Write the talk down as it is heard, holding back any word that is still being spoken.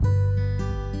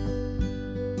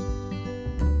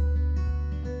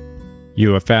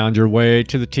You have found your way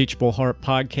to the Teachable Heart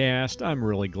podcast. I'm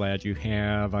really glad you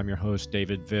have. I'm your host,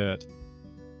 David Vitt.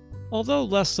 Although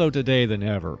less so today than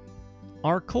ever,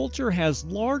 our culture has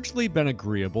largely been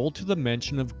agreeable to the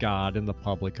mention of God in the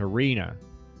public arena.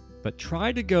 But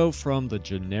try to go from the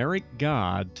generic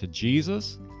God to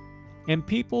Jesus, and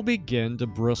people begin to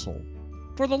bristle.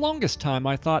 For the longest time,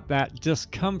 I thought that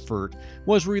discomfort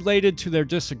was related to their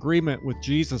disagreement with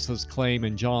Jesus' claim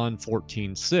in John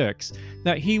 14:6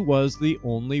 that he was the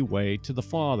only way to the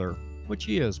Father, which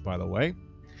he is, by the way.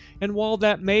 And while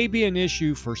that may be an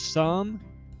issue for some,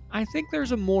 I think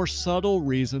there's a more subtle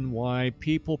reason why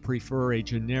people prefer a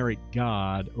generic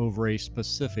God over a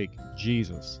specific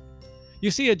Jesus.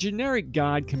 You see, a generic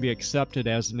God can be accepted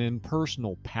as an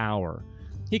impersonal power.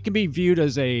 He can be viewed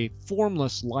as a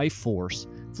formless life force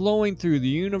flowing through the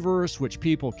universe which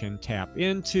people can tap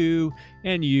into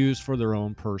and use for their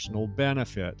own personal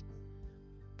benefit.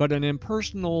 But an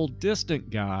impersonal, distant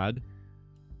God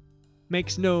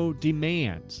makes no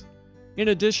demands. In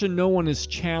addition, no one is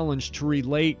challenged to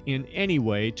relate in any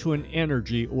way to an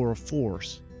energy or a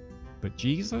force. But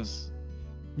Jesus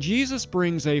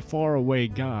brings a faraway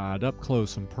God up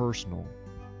close and personal.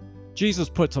 Jesus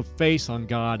puts a face on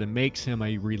God and makes him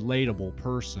a relatable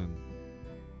person.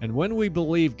 And when we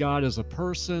believe God is a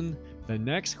person, the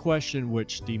next question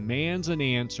which demands an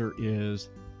answer is,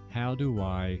 how do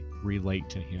I relate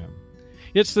to him?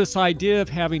 It's this idea of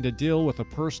having to deal with a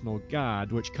personal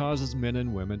God which causes men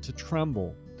and women to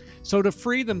tremble. So to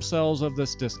free themselves of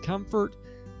this discomfort,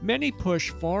 many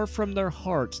push far from their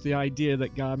hearts the idea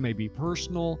that God may be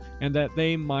personal and that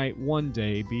they might one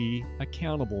day be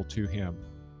accountable to him.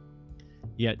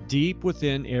 Yet deep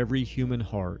within every human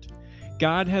heart,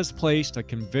 God has placed a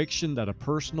conviction that a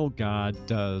personal God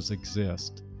does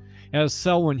exist. As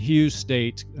Selwyn Hughes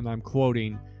states, and I'm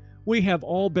quoting, "We have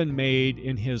all been made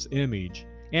in his image,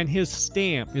 and his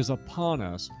stamp is upon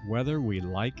us whether we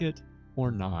like it or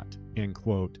not." End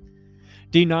quote.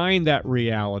 Denying that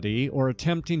reality or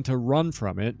attempting to run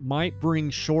from it might bring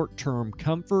short-term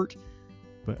comfort,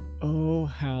 but oh,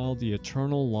 how the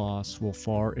eternal loss will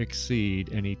far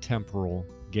exceed any temporal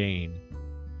gain.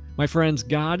 My friends,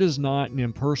 God is not an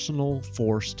impersonal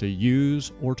force to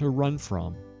use or to run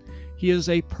from. He is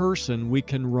a person we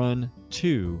can run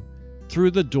to through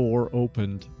the door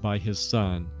opened by his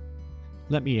Son.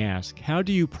 Let me ask, how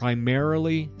do you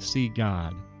primarily see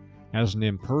God? As an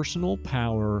impersonal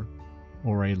power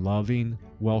or a loving,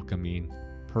 welcoming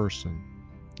person?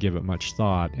 Give it much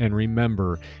thought. And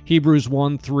remember, Hebrews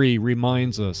 1:3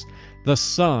 reminds us, the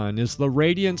Son is the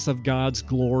radiance of God's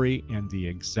glory and the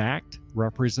exact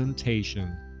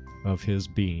representation of his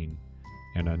being.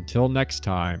 And until next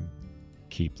time,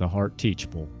 keep the heart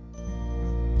teachable.